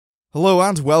Hello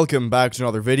and welcome back to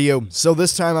another video. So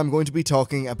this time I'm going to be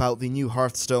talking about the new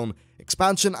Hearthstone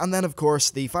expansion and then of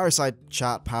course the fireside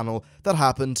chat panel that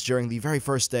happened during the very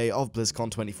first day of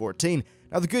BlizzCon 2014.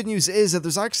 Now the good news is that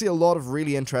there's actually a lot of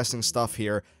really interesting stuff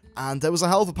here, and there was a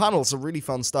hell of a panel, so really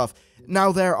fun stuff.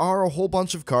 Now there are a whole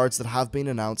bunch of cards that have been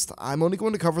announced. I'm only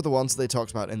going to cover the ones they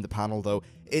talked about in the panel though.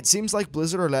 It seems like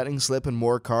Blizzard are letting slip in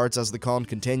more cards as the con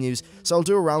continues, so I'll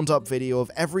do a roundup video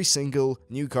of every single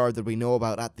new card that we know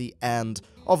about at the end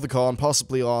of the con,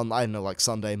 possibly on, I don't know, like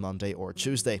Sunday, Monday, or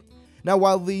Tuesday. Now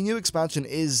while the new expansion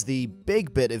is the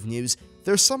big bit of news,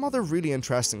 there's some other really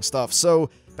interesting stuff. So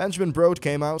Benjamin Brode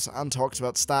came out and talked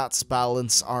about stats,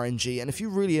 balance, RNG, and a few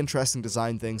really interesting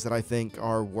design things that I think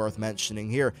are worth mentioning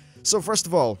here. So first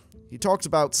of all, he talked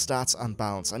about stats and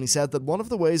balance, and he said that one of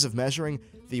the ways of measuring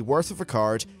the worth of a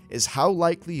card is how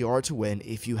likely you are to win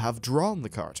if you have drawn the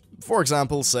card. For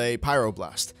example, say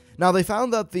Pyroblast. Now they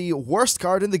found that the worst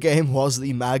card in the game was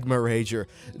the Magma Rager.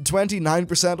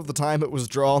 29% of the time it was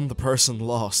drawn, the person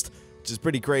lost, which is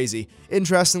pretty crazy.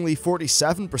 Interestingly,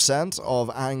 47%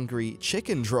 of Angry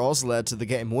Chicken draws led to the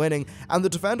game winning, and the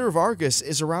Defender of Argus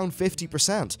is around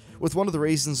 50%, with one of the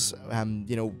reasons,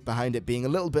 behind it being a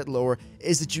little bit lower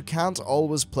is that you can't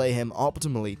always play him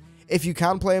optimally. If you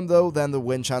can play him though, then the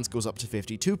win chance goes up to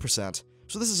 52%.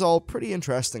 So this is all pretty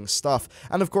interesting stuff,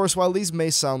 and of course, while these may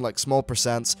sound like small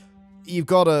percents, you've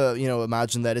got to,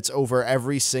 imagine that it's over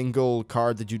every single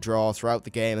card that you draw throughout the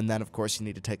game, and then of course you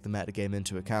need to take the metagame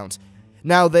into account.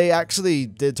 Now, they actually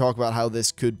did talk about how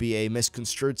this could be a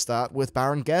misconstrued stat with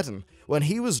Baron Geddon. When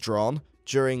he was drawn,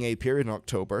 during a period in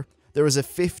October, there was a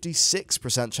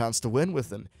 56% chance to win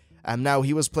with him. And now,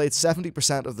 he was played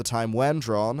 70% of the time when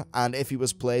drawn, and if he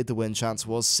was played, the win chance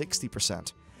was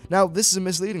 60%. Now, this is a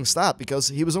misleading stat because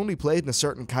he was only played in a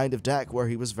certain kind of deck where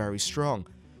he was very strong.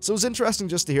 So it's interesting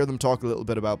just to hear them talk a little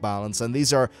bit about balance, and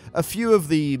these are a few of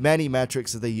the many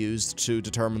metrics that they used to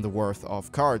determine the worth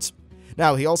of cards.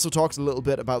 Now, he also talked a little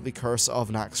bit about the curse of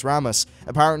Naxxramas.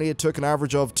 Apparently, it took an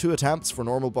average of 2 attempts for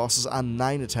normal bosses and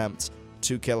 9 attempts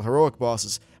to kill heroic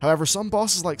bosses. However, some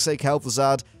bosses, like say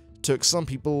Kel'Thuzad, took some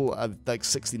people like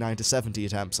 69 to 70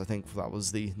 attempts. I think that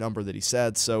was the number that he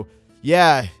said. So,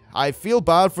 yeah, I feel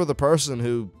bad for the person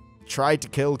who tried to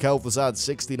kill Kel'Thuzad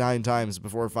 69 times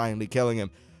before finally killing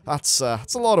him. That's a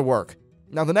lot of work.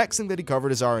 Now, the next thing that he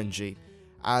covered is RNG.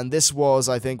 And this was,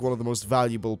 I think, one of the most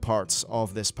valuable parts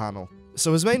of this panel.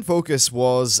 So his main focus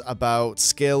was about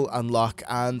skill and luck,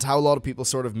 and how a lot of people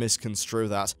sort of misconstrue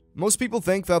that. Most people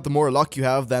think that the more luck you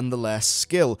have, then the less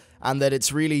skill, and that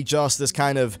it's really just this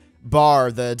kind of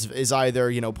bar that is either,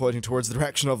 pointing towards the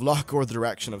direction of luck or the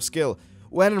direction of skill,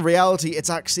 when in reality it's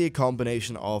actually a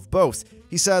combination of both.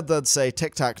 He said that, say,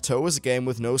 Tic-Tac-Toe is a game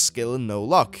with no skill and no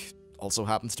luck, also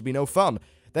happens to be no fun.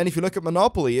 Then if you look at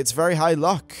Monopoly, it's very high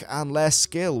luck and less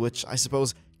skill, which I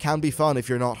suppose can be fun if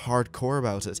you're not hardcore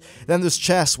about it. Then there's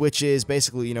chess, which is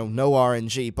basically, no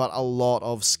RNG, but a lot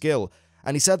of skill.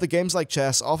 And he said that games like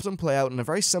chess often play out in a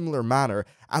very similar manner,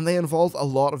 and they involve a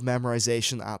lot of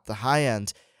memorization at the high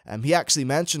end. He actually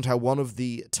mentioned how one of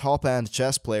the top-end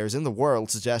chess players in the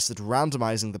world suggested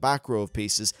randomizing the back row of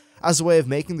pieces as a way of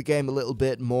making the game a little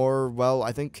bit more, well,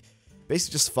 I think,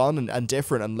 basically just fun and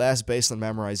different and less based on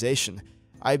memorization.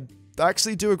 I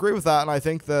actually do agree with that, and I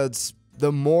think that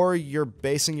the more you're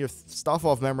basing your stuff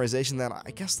off memorization, then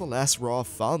I guess the less raw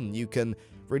fun you can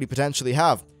really potentially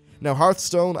have. Now,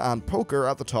 Hearthstone and Poker are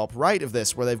at the top right of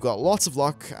this, where they've got lots of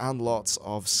luck and lots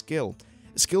of skill.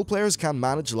 Skill players can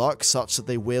manage luck such that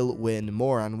they will win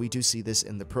more, and we do see this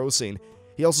in the pro scene.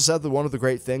 He also said that one of the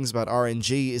great things about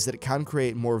RNG is that it can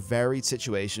create more varied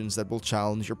situations that will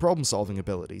challenge your problem-solving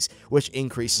abilities, which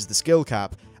increases the skill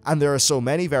cap, and there are so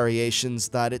many variations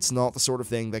that it's not the sort of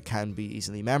thing that can be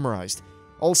easily memorized.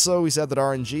 Also, he said that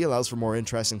RNG allows for more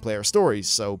interesting player stories,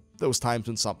 so those times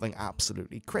when something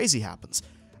absolutely crazy happens.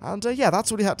 And yeah,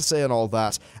 that's what he had to say on all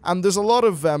that. And there's a lot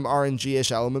of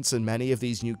RNG-ish elements in many of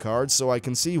these new cards, so I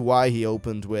can see why he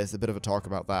opened with a bit of a talk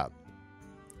about that.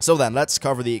 So then, let's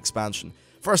cover the expansion.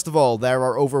 First of all, there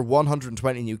are over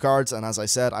 120 new cards, and as I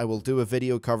said, I will do a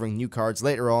video covering new cards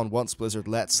later on once Blizzard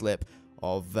lets slip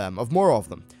of more of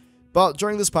them. But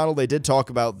during this panel, they did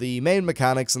talk about the main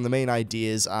mechanics and the main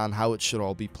ideas and how it should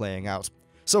all be playing out.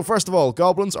 So first of all,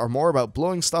 Goblins are more about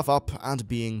blowing stuff up and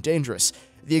being dangerous.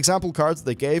 The example card that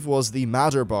they gave was the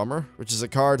Madder Bomber, which is a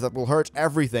card that will hurt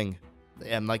everything.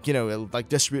 It'll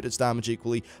distribute its damage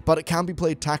equally, but it can be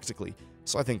played tactically,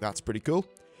 so I think that's pretty cool.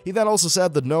 He then also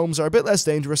said that gnomes are a bit less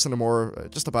dangerous and are more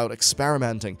just about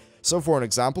experimenting. So for an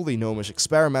example, the gnomish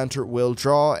experimenter will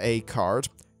draw a card,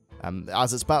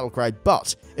 as its battle cry,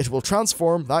 but it will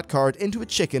transform that card into a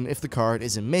chicken if the card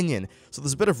is a minion, so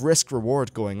there's a bit of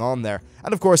risk-reward going on there.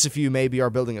 And of course, if you maybe are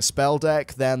building a spell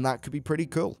deck, then that could be pretty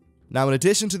cool. Now, in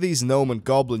addition to these gnome and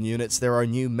goblin units, there are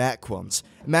new mech ones.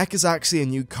 Mech is actually a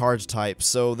new card type,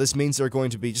 so this means there are going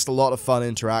to be just a lot of fun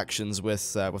interactions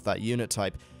with that unit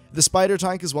type. The spider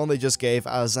tank is one they just gave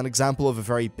as an example of a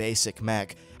very basic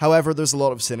mech. However, there's a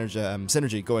lot of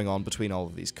synergy going on between all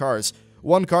of these cards.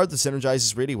 One card that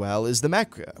synergizes really well is the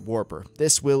Mech Warper.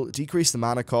 This will decrease the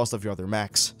mana cost of your other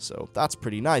mechs, so that's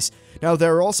pretty nice. Now,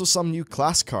 there are also some new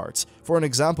class cards. For an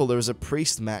example, there is a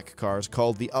Priest Mech card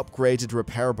called the Upgraded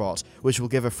Repair Bot, which will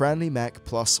give a friendly mech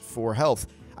plus 4 health.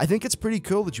 I think it's pretty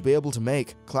cool that you'll be able to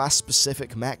make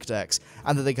class-specific mech decks,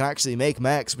 and that they can actually make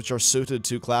mechs which are suited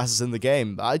to classes in the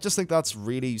game. I just think that's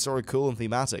really sort of cool and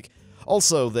thematic.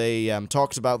 Also, they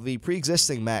talked about the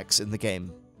pre-existing mechs in the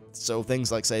game. So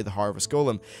things like, say, the Harvest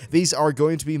Golem. These are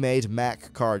going to be made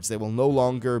mech cards. They will no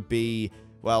longer be,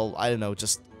 well, I don't know,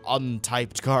 just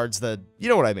untyped cards that, you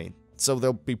know what I mean. So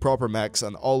they'll be proper mechs,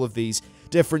 and all of these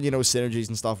different, synergies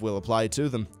and stuff will apply to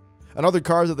them. Another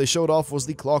card that they showed off was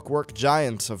the Clockwork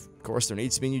Giant. Of course, there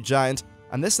needs to be a new giant.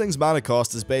 And this thing's mana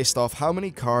cost is based off how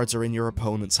many cards are in your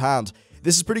opponent's hand.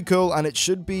 This is pretty cool, and it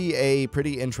should be a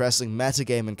pretty interesting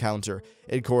metagame encounter,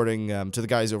 according to the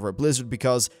guys over at Blizzard,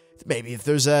 because maybe if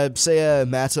there's say a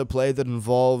meta play that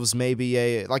involves maybe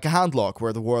a handlock,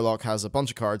 where the Warlock has a bunch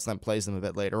of cards and then plays them a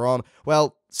bit later on,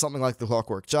 well, something like the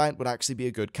Clockwork Giant would actually be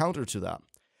a good counter to that.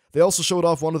 They also showed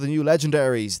off one of the new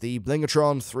legendaries, the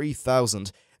Blingatron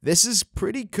 3000. This is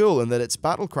pretty cool in that its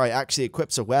battle cry actually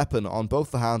equips a weapon on both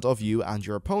the hand of you and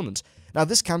your opponent. Now,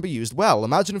 this can be used well.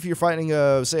 Imagine if you're fighting,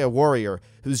 say, a warrior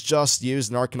who's just used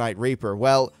an Arcanite Reaper.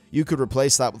 Well, you could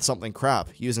replace that with something crap,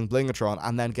 using Blingatron,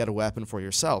 and then get a weapon for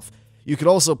yourself. You could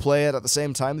also play it at the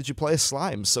same time that you play a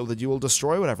slime, so that you will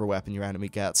destroy whatever weapon your enemy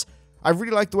gets. I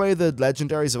really like the way that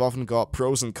legendaries have often got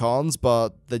pros and cons,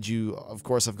 but that you, of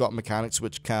course, have got mechanics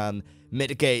which can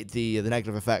mitigate the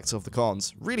negative effects of the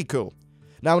cons. Really cool.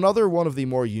 Now, another one of the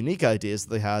more unique ideas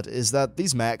that they had is that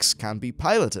these mechs can be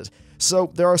piloted.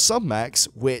 So, there are some mechs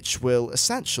which will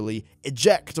essentially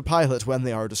eject a pilot when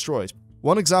they are destroyed.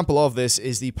 One example of this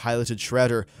is the Piloted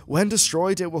Shredder. When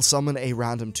destroyed, it will summon a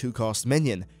random 2-cost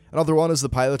minion. Another one is the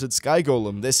Piloted Sky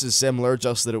Golem. This is similar,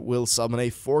 just that it will summon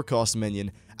a 4-cost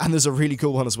minion. And there's a really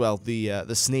cool one as well, the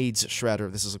Sneed's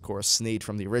Shredder. This is, of course, Sneed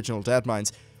from the original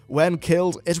Deadmines. When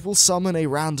killed, it will summon a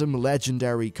random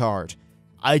legendary card.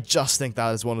 I just think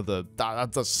that is one of the...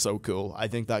 That's so cool. I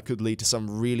think that could lead to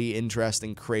some really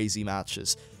interesting, crazy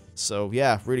matches. So,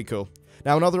 yeah, really cool.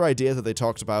 Now, another idea that they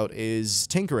talked about is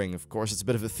tinkering. Of course, it's a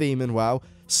bit of a theme in WoW,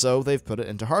 so they've put it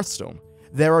into Hearthstone.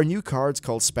 There are new cards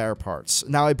called Spare Parts.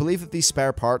 Now, I believe that these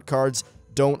Spare Part cards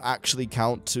don't actually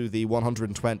count to the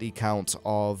 120 count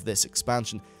of this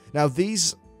expansion. Now,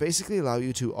 these basically allow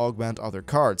you to augment other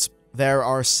cards. There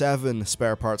are 7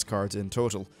 Spare Parts cards in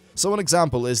total. So an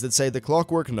example is that, say, the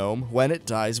Clockwork Gnome, when it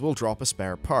dies, will drop a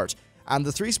spare part. And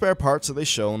the 3 spare parts that they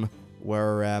shown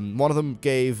were, one of them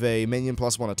gave a minion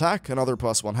plus 1 attack, another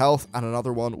plus 1 health, and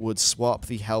another one would swap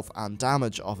the health and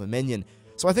damage of a minion.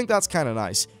 So I think that's kind of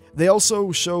nice. They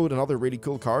also showed another really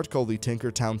cool card called the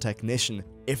Tinkertown Technician.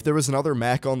 If there is another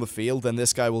mech on the field, then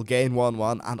this guy will gain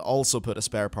 1/1 and also put a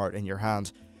spare part in your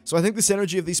hand. So I think the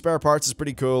synergy of these spare parts is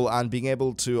pretty cool, and being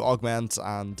able to augment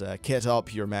and kit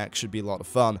up your mech should be a lot of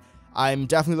fun. I'm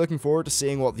definitely looking forward to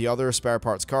seeing what the other spare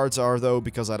parts cards are though,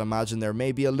 because I'd imagine they're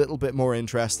maybe a little bit more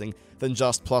interesting than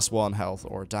just +1 health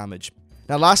or damage.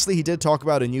 Now lastly, he did talk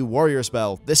about a new warrior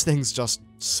spell. This thing's just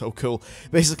so cool.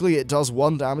 Basically, it does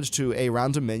 1 damage to a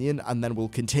random minion and then will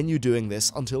continue doing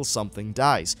this until something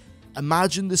dies.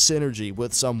 Imagine the synergy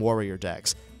with some warrior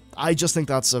decks. I just think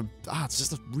that's it's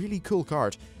just a really cool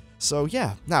card. So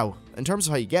yeah, now, in terms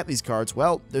of how you get these cards,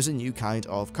 well, there's a new kind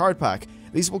of card pack.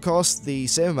 These will cost the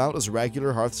same amount as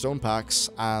regular Hearthstone packs,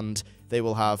 and they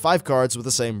will have 5 cards with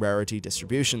the same rarity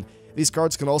distribution. These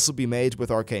cards can also be made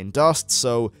with Arcane Dust,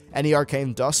 so any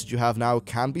Arcane Dust that you have now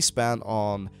can be spent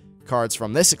on cards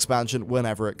from this expansion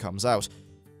whenever it comes out.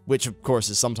 Which of course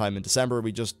is sometime in December,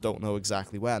 we just don't know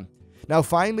exactly when. Now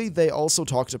finally, they also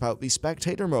talked about the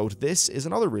Spectator mode. This is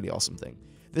another really awesome thing.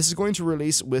 This is going to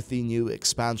release with the new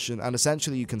expansion, and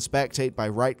essentially you can spectate by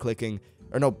right-clicking,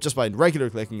 or no, just by regular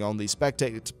clicking on the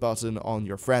spectate button on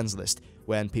your friends list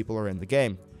when people are in the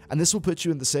game. And this will put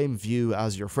you in the same view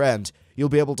as your friend. You'll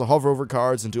be able to hover over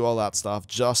cards and do all that stuff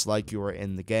just like you are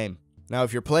in the game. Now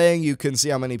if you're playing, you can see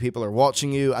how many people are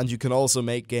watching you, and you can also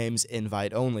make games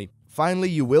invite only. Finally,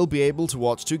 you will be able to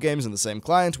watch 2 games in the same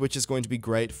client, which is going to be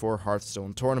great for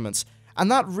Hearthstone tournaments.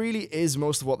 And that really is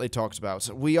most of what they talked about.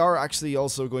 We are actually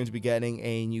also going to be getting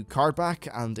a new card back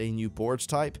and a new board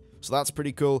type, so that's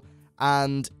pretty cool.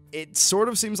 And it sort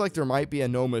of seems like there might be a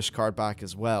gnomish card back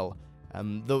as well.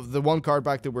 The one card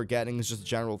back that we're getting is just a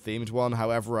general themed one.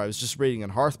 However, I was just reading on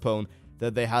Hearthstone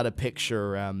that they had a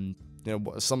picture,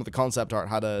 some of the concept art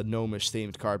had a gnomish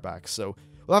themed card back, so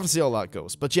we'll have to see how that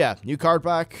goes. But yeah, new card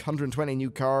back, 120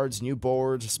 new cards, new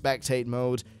board, spectate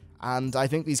mode, and I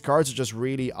think these cards are just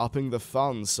really upping the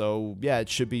fun, so yeah, it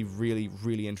should be really,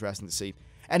 really interesting to see.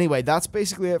 Anyway, that's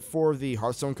basically it for the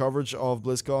Hearthstone coverage of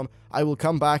BlizzCon. I will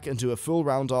come back and do a full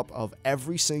roundup of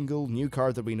every single new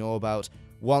card that we know about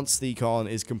once the con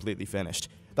is completely finished.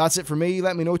 That's it for me.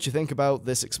 Let me know what you think about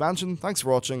this expansion. Thanks for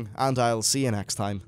watching, and I'll see you next time.